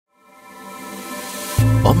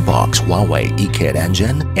unbox Huawei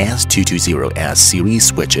eKitEngine S220S series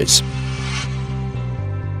switches.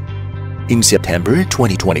 In September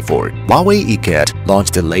 2024, Huawei eKit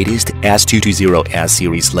launched the latest S220S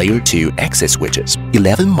series Layer 2 access switches,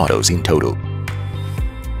 11 models in total.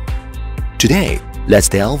 Today, let's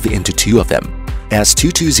delve into two of them,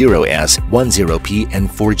 S220S 10P and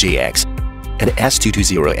 4JX and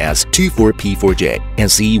S220S 24P4J,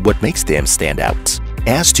 and see what makes them stand out.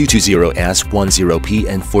 S220S 10P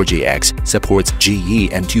and 4JX supports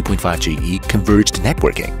GE and 2.5GE converged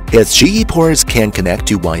networking. Its GE ports can connect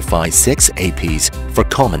to Wi-Fi 6 APs for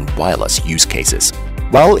common wireless use cases,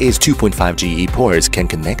 while its 2.5GE ports can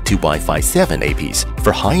connect to Wi-Fi 7 APs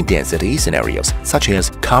for high-density scenarios such as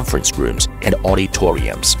conference rooms and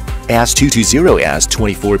auditoriums. S220S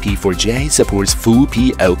 24P4J supports full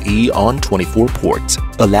PoE on 24 ports,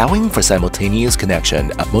 allowing for simultaneous connection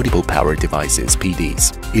of multiple power devices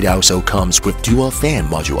 (PDs). It also comes with dual fan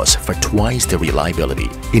modules for twice the reliability.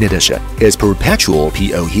 In addition, its perpetual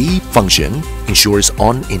PoE function ensures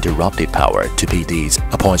uninterrupted power to PDs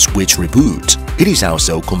upon switch reboot. It is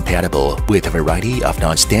also compatible with a variety of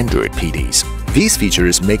non-standard PDs. These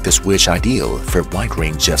features make the switch ideal for a wide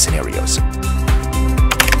range of scenarios.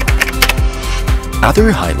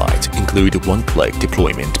 Other highlights include one-click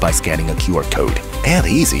deployment by scanning a QR code and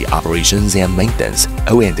easy operations and maintenance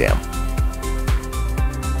 (O&M).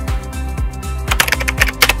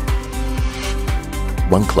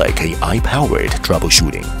 One-click AI-powered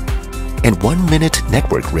troubleshooting and 1-minute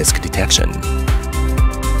network risk detection.